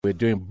We're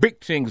doing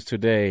big things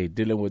today,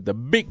 dealing with the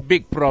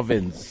big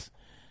province,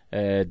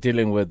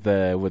 dealing with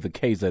the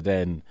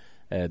KZN,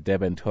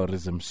 Durban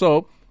tourism.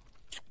 So,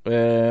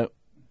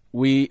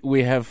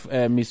 we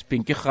have Miss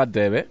Pinky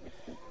Radebe,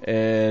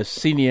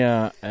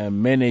 Senior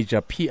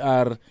Manager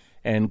PR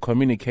and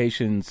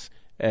Communications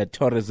at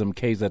Tourism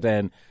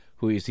KZN,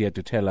 who is here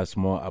to tell us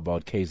more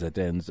about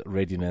KZN's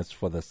readiness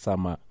for the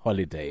summer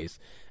holidays.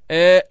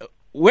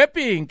 Where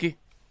Pinky?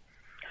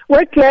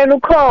 Wekhona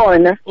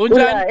ukhona.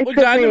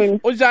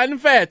 Unjani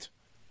mfethu?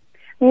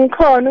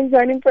 Ngikhona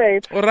unjani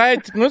mfethu?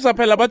 Alright,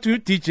 ngosaphela bathi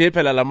DJ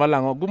phela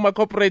lamalanga kuma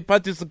corporate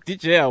parties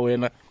DJ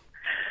wena.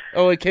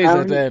 Oh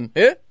KZN,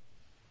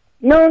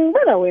 No,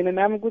 ngibona wena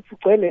nami ukuthi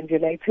ugcwele nje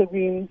la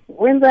eThekwini.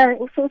 Wenza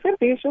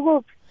usebhisho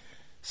kuphi?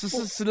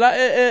 Sila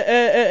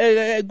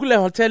kule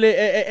hotel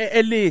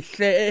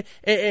elihle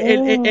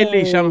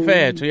elisha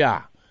mfethu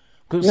ya.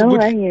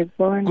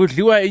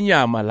 Kudliwa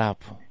inyama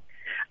lapho.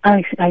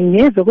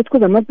 Angiyezwa ukuthi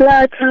kuza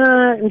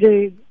amaplatha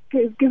nje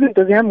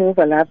izinto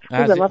ziyamuva lapho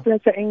kuza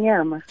amaplatha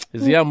enyama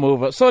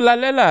ziyamuva. So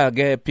lalela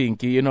ke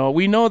Pinky,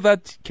 we know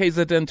that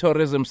KZN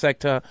tourism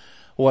sector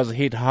was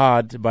hit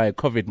hard by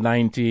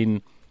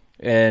COVID-19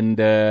 and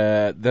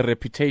the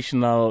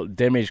reputational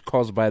damage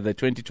caused by the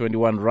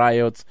 2021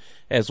 riots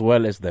as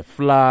well as the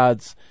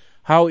floods.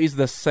 How is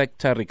the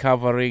sector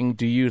recovering?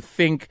 Do you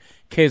think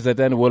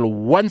KZN will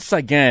once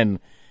again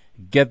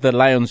get the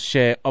lion's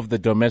share of the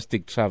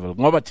domestic travel?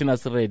 Ngoba thina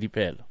ready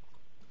phela.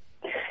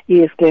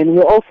 Yes, Glenn,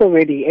 we're also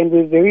ready, and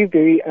we're very,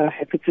 very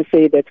happy to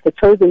say that the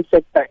tourism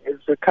sector is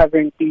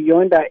recovering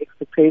beyond our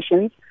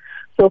expectations.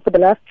 So for the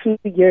last 2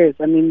 years,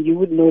 you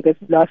would know that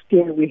last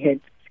year we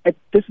had, at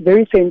this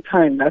very same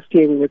time last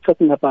year, we were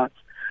talking about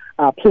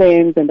our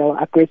plans and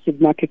our aggressive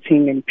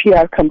marketing and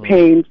PR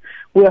campaigns.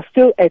 We are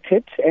still at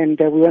it, and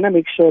we want to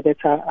make sure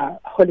that our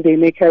holiday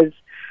makers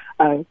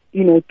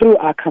through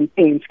our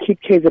campaigns,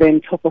 keep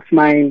KZN top of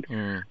mind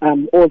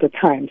all the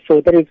time. So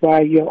that is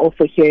why you're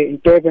also here in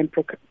Durban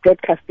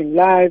broadcasting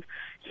live.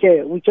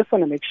 Here, we just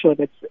want to make sure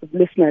that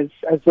listeners,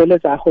 as well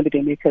as our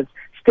holiday makers,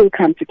 still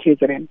come to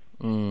KZN.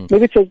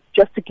 Maybe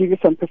just to give you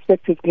some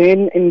perspective,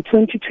 Glenn, in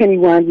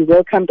 2021, we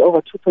welcomed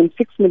over 2.6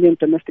 million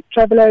domestic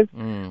travelers.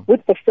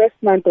 With the first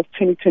month of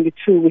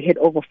 2022, we had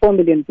over 4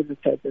 million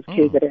visitors as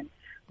KZN.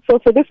 So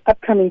for this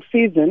upcoming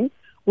season,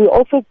 we're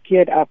also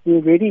geared up. We're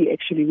ready,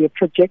 actually. We're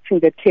projecting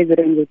that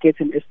KZN will get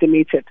an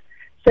estimated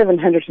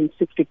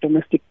 760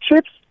 domestic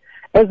trips,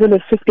 as well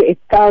as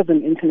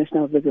 58,000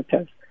 international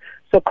visitors.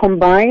 So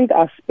combined,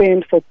 our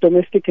spend for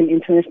domestic and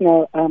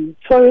international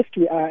tourists,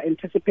 we are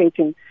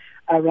anticipating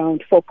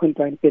around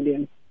 4.1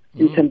 billion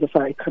in terms of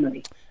our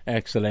economy.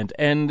 Excellent.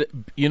 And,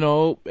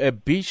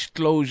 beach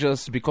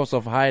closures because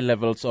of high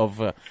levels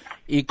of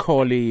E.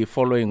 coli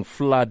following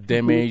flood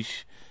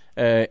damage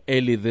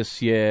early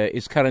this year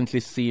is currently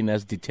seen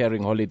as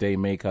deterring holiday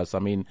makers.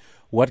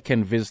 What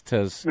can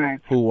visitors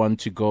who want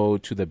to go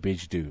to the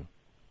beach do?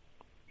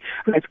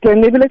 Right,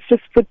 Glenn, maybe let's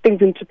just put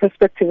things into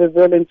perspective as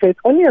well and say it's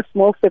only a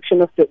small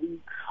section of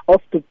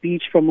the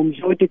beach from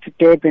Umdloti to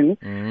Durban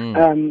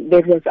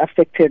that was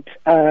affected.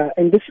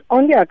 And this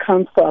only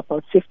accounts for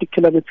about 50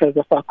 kilometers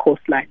of our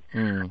coastline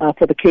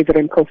for the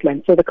KZN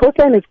coastline. So the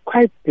coastline is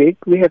quite big.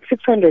 We have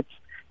 600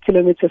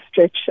 kilometer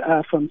stretch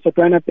from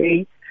Sabrina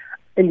Bay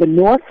in the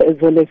north, as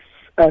well as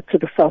to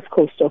the south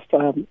coast of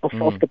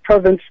the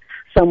province,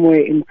 somewhere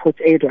in Port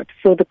Edward.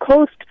 So the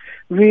coast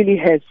really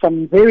has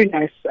some very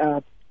nice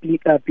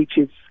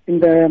beaches.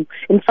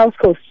 In South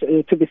Coast,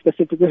 to be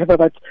specific, we have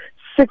about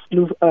 6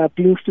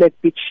 blue flag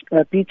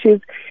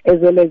beaches, as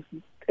well as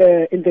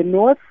in the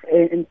north,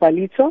 in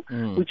Palito,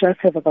 we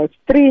just have about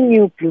 3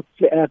 new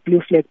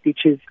blue flag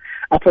beaches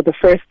for the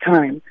first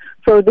time.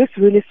 So this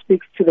really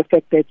speaks to the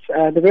fact that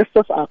the rest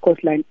of our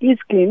coastline is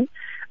clean.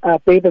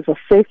 Bathers are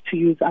safe to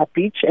use our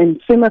beach, and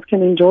swimmers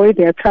can enjoy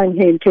their time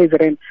here in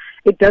KZN.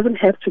 It doesn't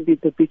have to be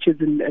the beaches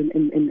in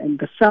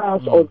the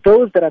south or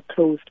those that are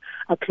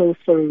closed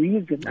for a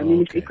reason.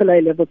 If E.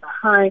 coli levels are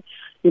high,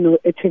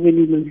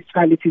 Ethekwini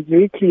municipality is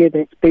very clear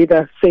that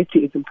bather safety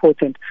is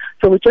important.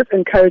 So we're just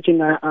encouraging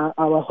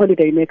our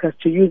holiday makers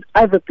to use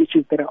other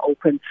beaches that are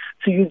open,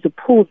 to use the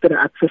pools that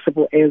are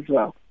accessible as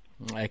well.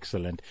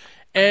 Excellent.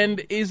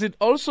 And is it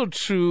also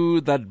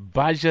true that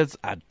budgets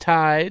are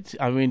tight?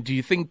 Do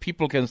you think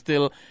people can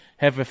still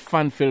have a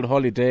fun-filled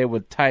holiday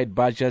with tight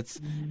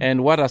budgets?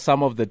 And what are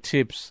some of the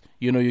tips,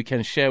 you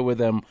can share with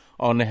them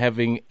on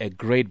having a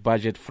great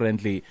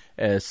budget-friendly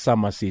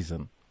summer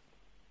season?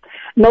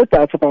 No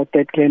doubt about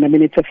that, Glenn.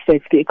 It's a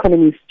fact. The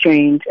economy is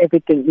strained.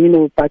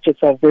 Everything, budgets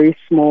are very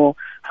small.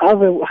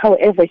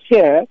 However,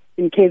 here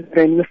in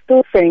KZN, we're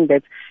still saying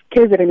that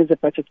KZN is a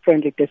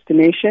budget-friendly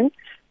destination.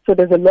 So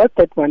there's a lot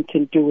that one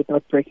can do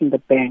without breaking the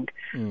bank.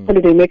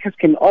 Holiday makers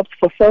can opt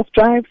for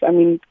self-drives.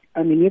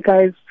 You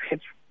guys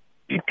have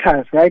big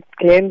cars, right?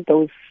 Glenn,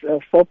 those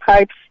 4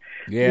 pipes.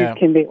 Yeah.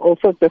 Can they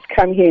also just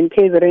come here in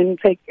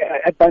KZN, take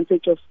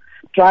advantage of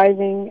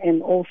driving,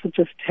 and also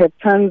just have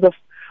tons of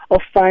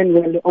fun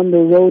while on the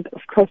road,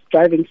 of course,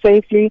 driving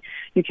safely.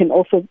 You can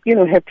also,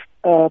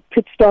 have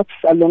pit stops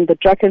along the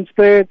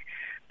Drakensberg,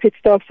 pit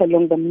stops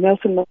along the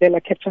Nelson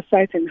Mandela capture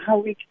site and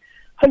how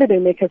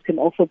holidaymakers can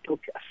also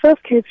book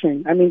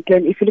self-catering. I mean,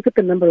 Glenn, if you look at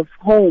the number of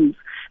homes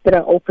that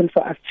are open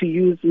for us to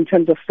use in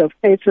terms of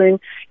self-catering,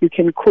 you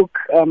can cook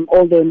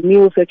all the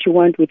meals that you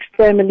want with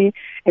family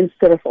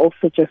instead of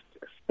also just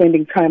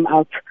spending time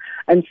out.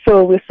 And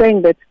so we're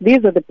saying that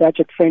these are the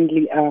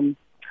budget-friendly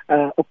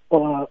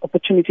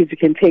opportunities you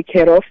can take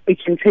care of.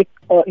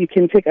 You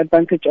can take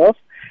advantage of.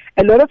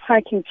 A lot of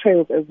hiking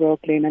trails as well,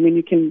 Glenn. I mean,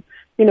 you can,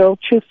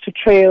 choose to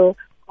trail,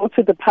 go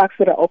to the parks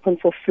that are open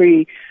for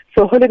free.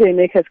 So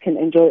holidaymakers can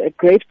enjoy a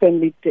great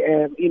family,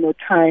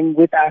 time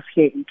with us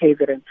here in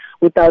KZN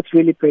without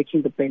really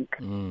breaking the bank.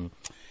 Mm.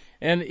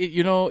 And,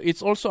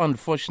 it's also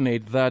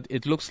unfortunate that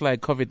it looks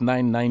like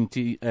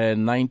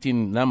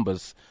COVID-19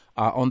 numbers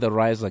are on the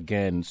rise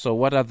again. So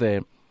what are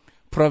the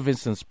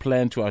province's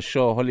plan to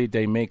assure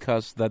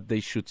holidaymakers that they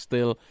should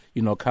still,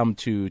 come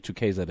to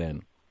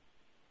KZN?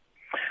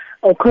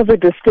 Oh,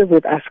 COVID is still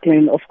with us,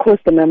 Glenn. Of course,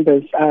 the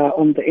numbers are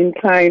on the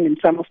incline in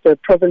some of the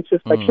provinces,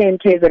 but here in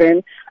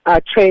KZN, our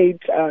trade,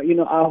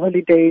 our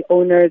holiday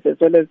owners, as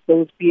well as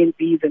those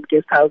B&Bs and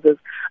guest houses,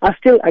 are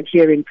still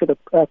adhering to the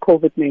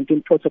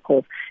COVID-19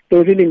 protocols. They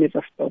really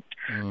never stopped.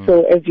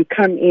 So as you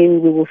come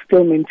in, we will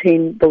still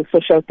maintain those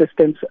social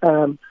distance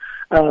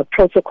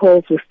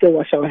protocols. We still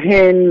wash our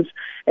hands.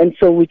 And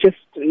so we just,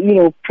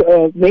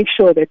 make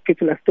sure that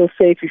people are still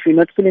safe. If you're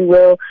not feeling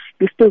well,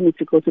 you still need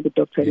to go to the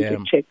doctor and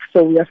get checked.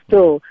 So we are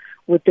still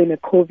within a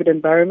COVID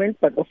environment,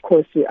 but of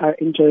course we are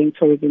enjoying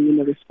tourism in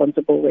a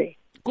responsible way.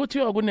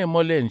 Kuthiwa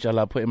kunemole entsha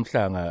lapho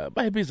eMhlanga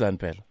bayibizani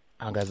phela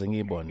angaze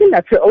ngiyibone.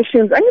 Ilapha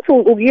Oceans angithi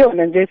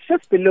ukuyona nje, it's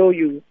just below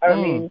you. I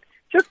mean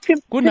just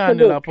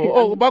kunani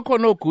lapho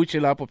bakhona oGucci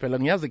lapho phela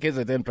ngiyazi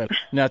KZN phela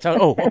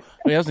niyathanda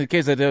uyazi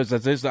KZN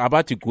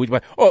abathi Gucci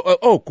but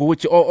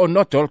Gucci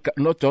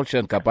not Dolce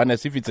and Gabbana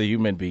as if it's a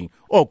human being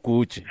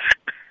Gucci.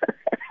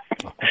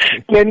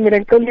 Glenn, mina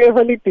ngicela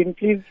holiday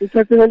please.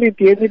 Uthathe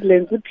holiday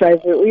eMidlands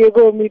udrive uye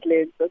go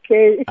Midlands,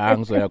 okay?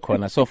 Angizoya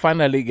khona. So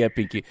finally ke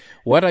Pinky,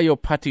 what are your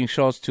parting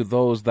shots to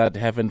those that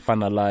haven't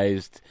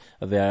finalized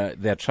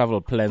their travel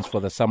plans for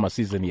the summer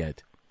season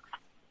yet?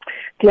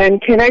 Glenn,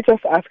 can I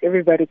just ask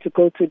everybody to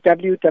go to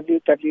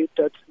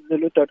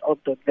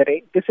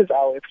www.zulu.org.za. This is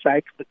our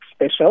website with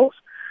specials.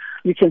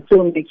 You can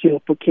still make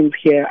your bookings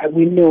here.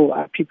 We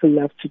know people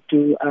love to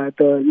do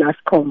the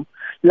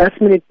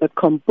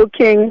lastminute.com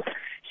bookings.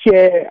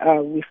 Here,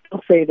 we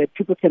still say that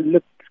people can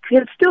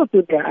still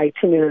do their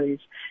itineraries.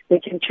 They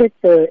can check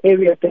the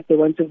areas that they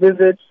want to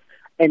visit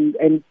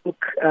and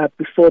book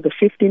before the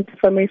 15th,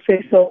 if I may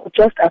say so,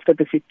 just after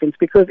the 15th,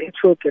 because it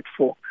will get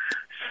full.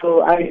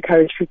 So I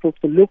encourage people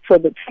to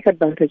take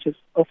advantages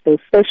of those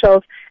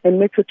specials and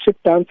make a trip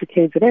down to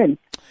KZN.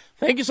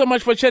 Thank you so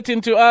much for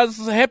chatting to us.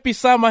 Happy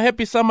summer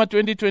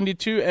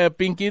 2022.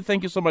 Pinky,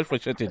 thank you so much for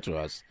chatting to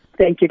us.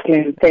 Thank you,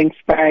 Glenn. Thanks.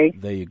 Bye.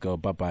 There you go.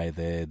 Bye-bye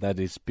there. That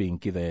is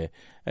Pinky there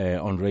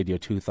on Radio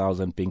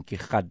 2000. Pinky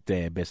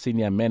Radebe,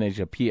 Senior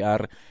Manager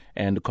PR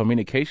and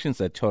Communications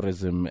at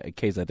Tourism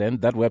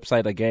KZN. That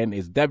website again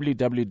is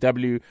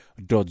www.zulu.org.za.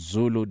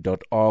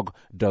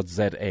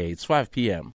 It's 5 p.m.